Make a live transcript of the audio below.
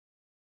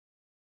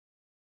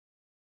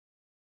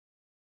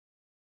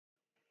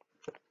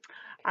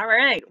All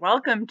right,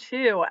 welcome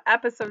to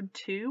episode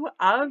 2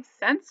 of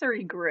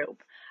Sensory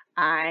Group.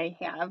 I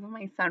have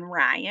my son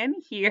Ryan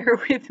here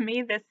with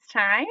me this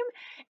time,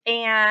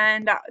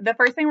 and the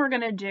first thing we're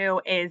going to do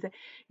is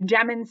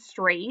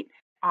demonstrate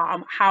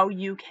how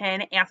you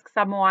can ask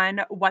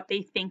someone what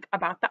they think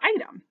about the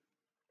item.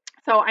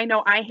 So I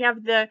know I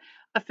have the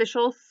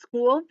official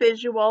school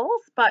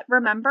visuals, but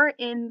remember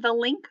in the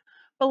link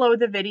below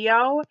the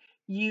video,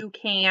 you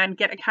can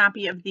get a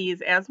copy of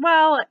these as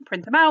well,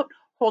 print them out,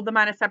 hold them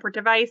on a separate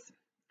device,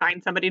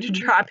 find somebody to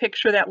draw a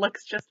picture that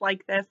looks just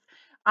like this.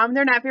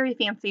 They're not very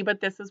fancy, but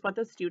this is what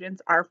the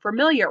students are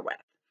familiar with.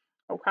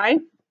 Okay,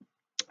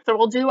 so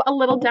we'll do a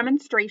little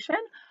demonstration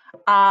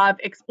of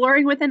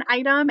exploring with an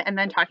item and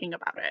then talking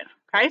about it.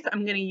 Okay, so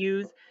I'm going to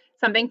use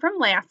something from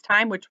last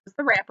time, which was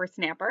the wrapper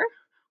snapper.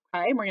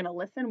 Okay, and we're going to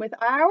listen with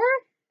our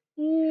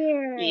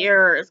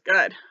ears.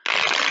 Good.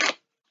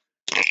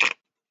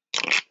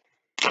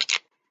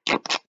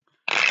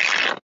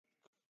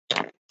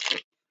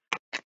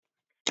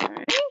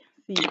 Okay,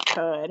 so you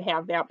could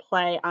have that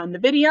play on the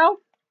video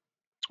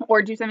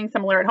or do something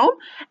similar at home.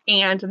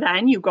 And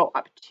then you go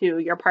up to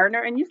your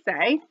partner and you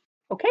say,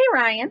 okay,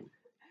 Ryan,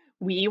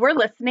 we were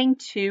listening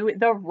to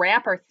the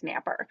wrapper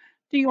snapper.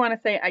 Do you want to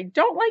say, I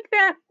don't like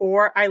that,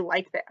 or I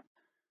like that?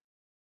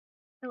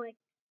 I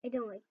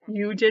don't like that.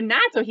 You did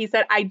not. So he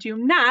said, I do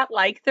not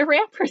like the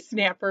wrapper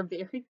snapper.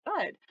 Very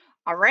good.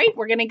 All right,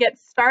 we're going to get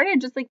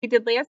started just like we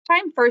did last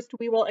time. First,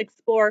 we will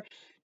explore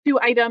 2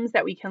 items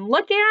that we can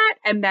look at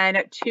and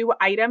then 2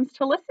 items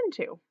to listen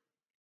to.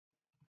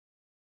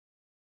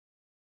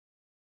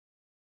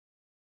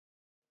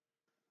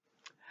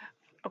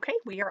 Okay,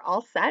 we are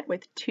all set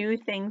with 2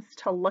 things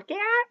to look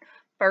at.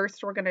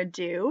 First, we're going to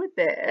do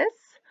this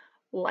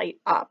light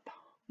up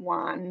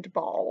wand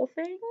ball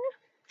thing.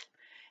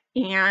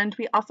 And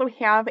we also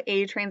have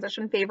a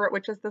transition favorite,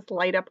 which is this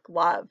light up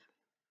glove.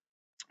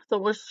 So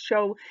we'll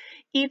show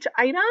each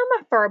item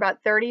for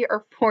about 30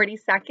 or 40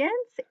 seconds.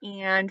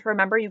 And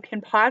remember, you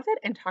can pause it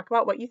and talk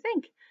about what you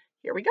think.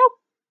 Here we go.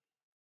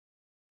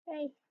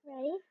 Okay,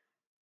 ready?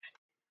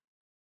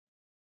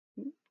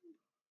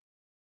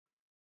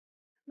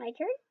 My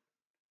turn?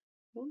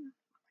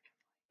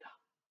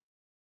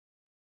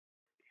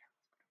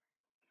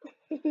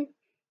 It's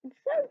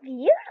so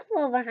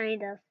beautiful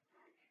behind us.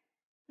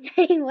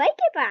 I like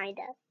it behind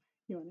us.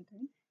 You want to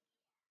turn?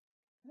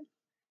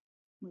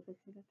 Move it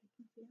so that they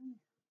can see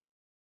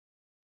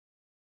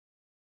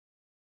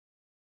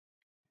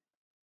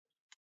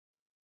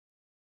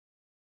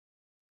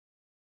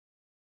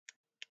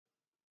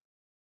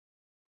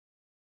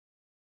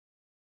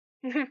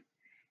on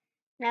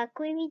Now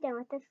can we be done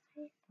with this?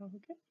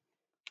 Okay.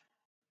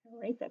 All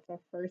right, that's our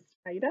first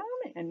item.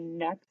 And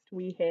next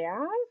we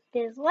have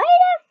This light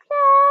up stuff.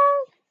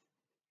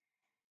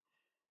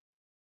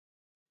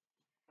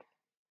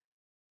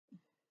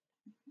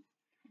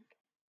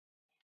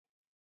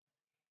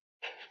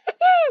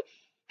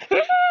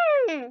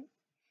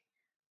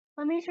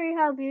 Let me show you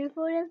how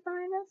beautiful it is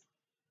behind us.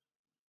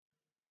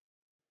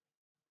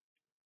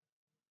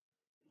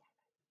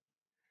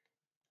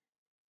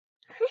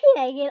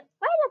 I get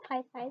light up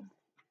high fives.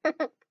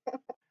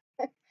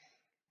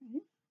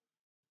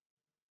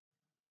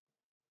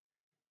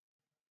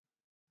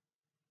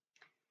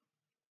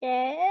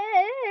 Yeah.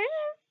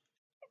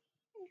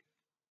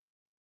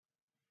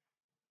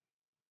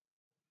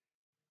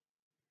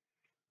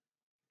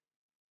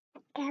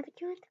 Gabby,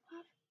 do you want the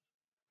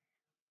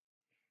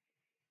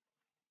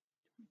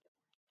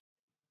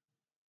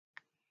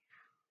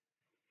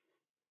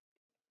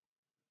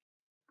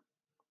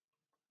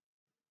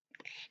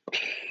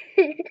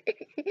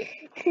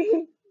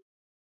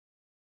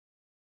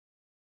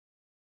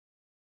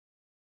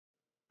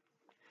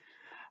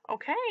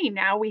Okay,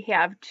 now we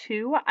have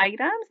 2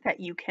 items that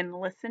you can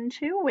listen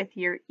to with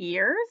your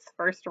ears.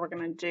 First, we're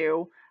going to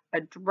do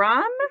a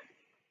drum,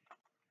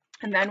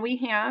 and then we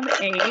have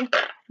a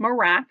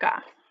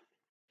maraca,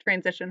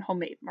 transition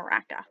homemade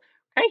maraca.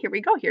 Okay, here we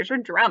go. Here's your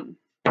drum.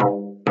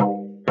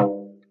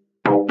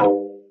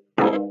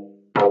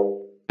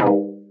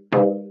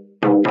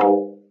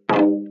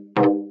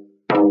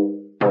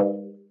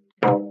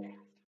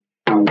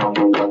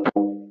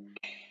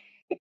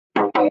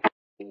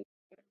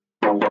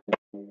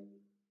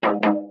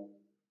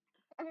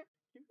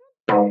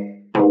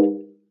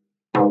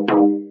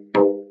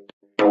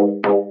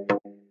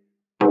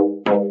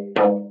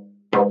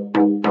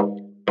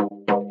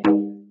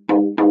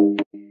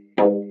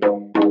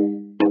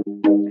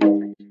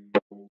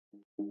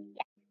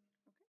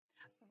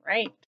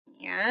 Right,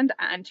 and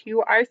on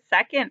to our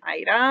second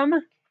item.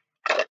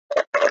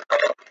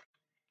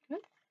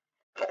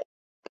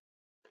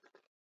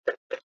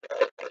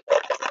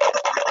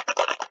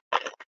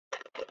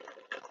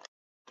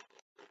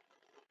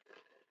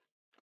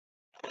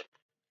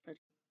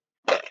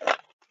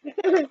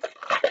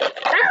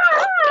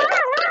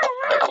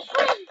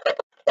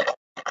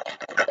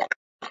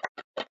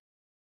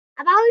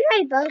 I've always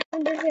tried both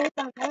under here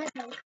on that.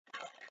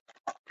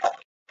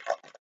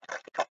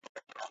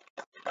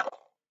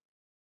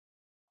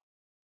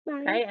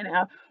 Okay, and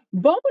a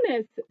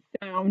bonus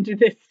sound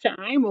this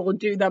time. We'll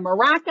do the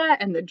maraca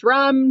and the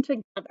drum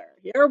together.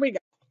 Here we go.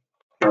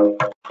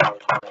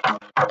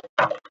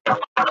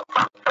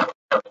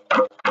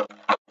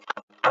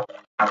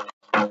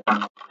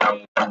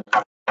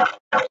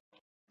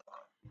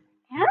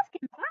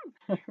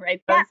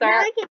 Right, those Now are.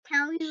 I can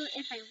tell you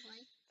if I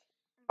like.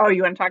 Oh,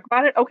 you want to talk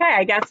about it? Okay,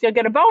 I guess you'll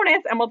get a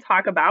bonus and we'll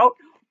talk about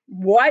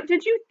what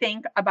did you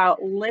think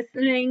about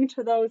listening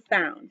to those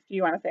sounds? Do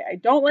you want to say, I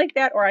don't like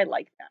that or I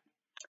like that?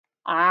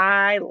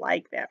 I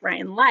like that.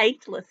 Ryan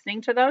liked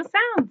listening to those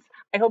sounds.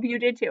 I hope you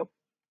did too.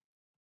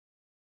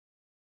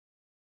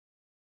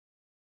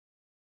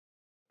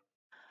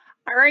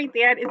 All right,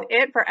 that is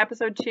it for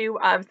episode 2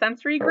 of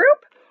Sensory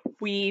Group.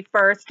 We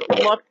first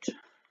looked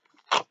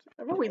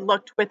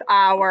with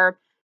our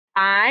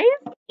eyes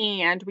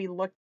and we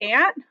looked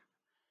at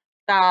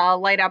the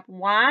light up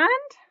wand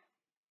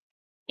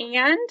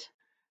and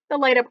the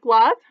light up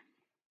glove.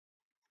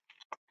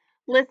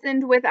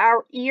 Listened with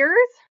our ears,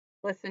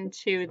 listened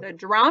to the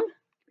drum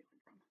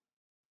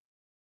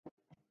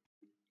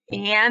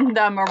and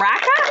the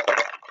maraca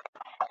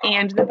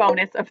and the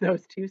bonus of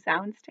those two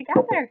sounds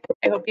together.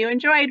 I hope you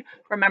enjoyed.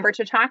 Remember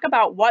to talk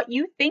about what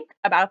you think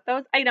about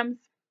those items.